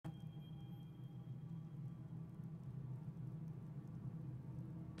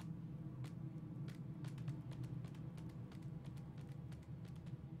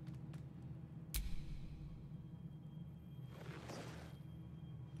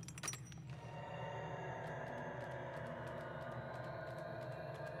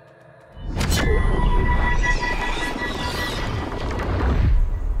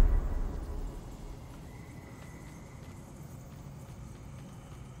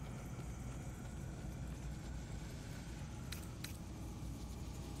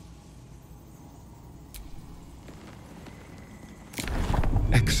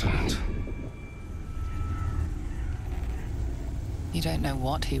You don't know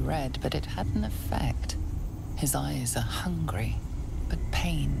what he read, but it had an effect. His eyes are hungry, but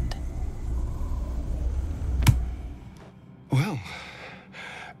pained. Well,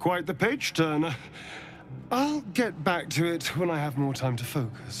 quite the page turner. I'll get back to it when I have more time to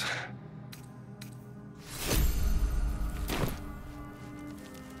focus.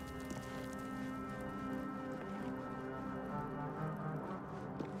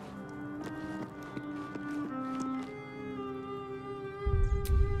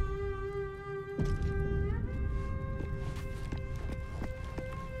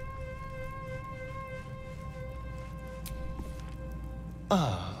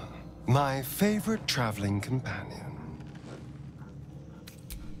 Ah, my favorite traveling companion.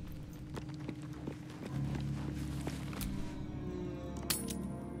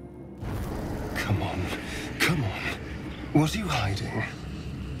 Come on, come on. What are you hiding?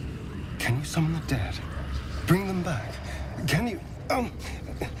 Can you summon the dead? Bring them back. Can you...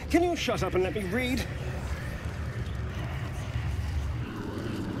 can you shut up and let me read?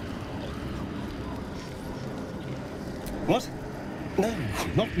 What? No,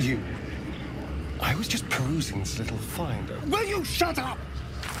 not you. I was just perusing this little finder. Will you shut up?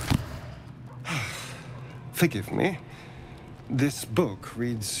 Forgive me. This book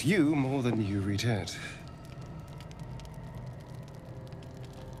reads you more than you read it.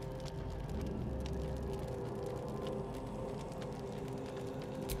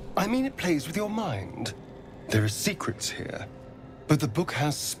 I mean, it plays with your mind. There are secrets here, but the book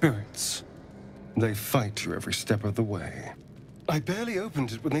has spirits. They fight you every step of the way. I barely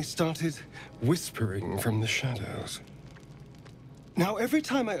opened it when they started whispering from the shadows. Now, every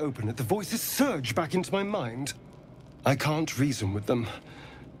time I open it, the voices surge back into my mind. I can't reason with them.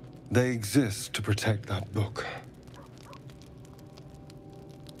 They exist to protect that book.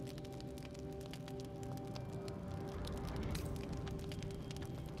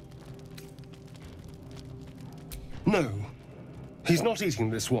 No, he's not eating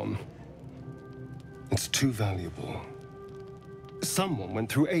this one. It's too valuable. Someone went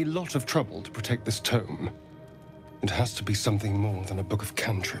through a lot of trouble to protect this tome. It has to be something more than a book of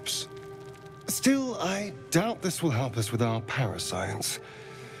cantrips. Still, I doubt this will help us with our parascience.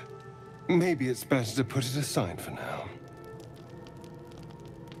 Maybe it's better to put it aside for now.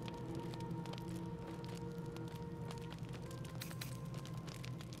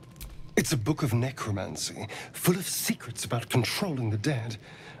 It's a book of necromancy, full of secrets about controlling the dead,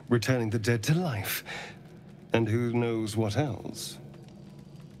 returning the dead to life, and who knows what else.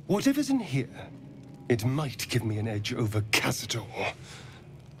 Whatever's in here, it might give me an edge over Cazador.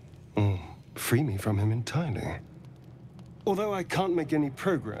 Free me from him entirely. Although I can't make any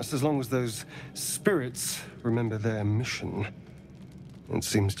progress as long as those spirits remember their mission. It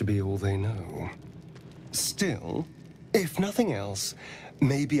seems to be all they know. Still, if nothing else,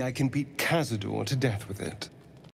 maybe I can beat Cazador to death with it.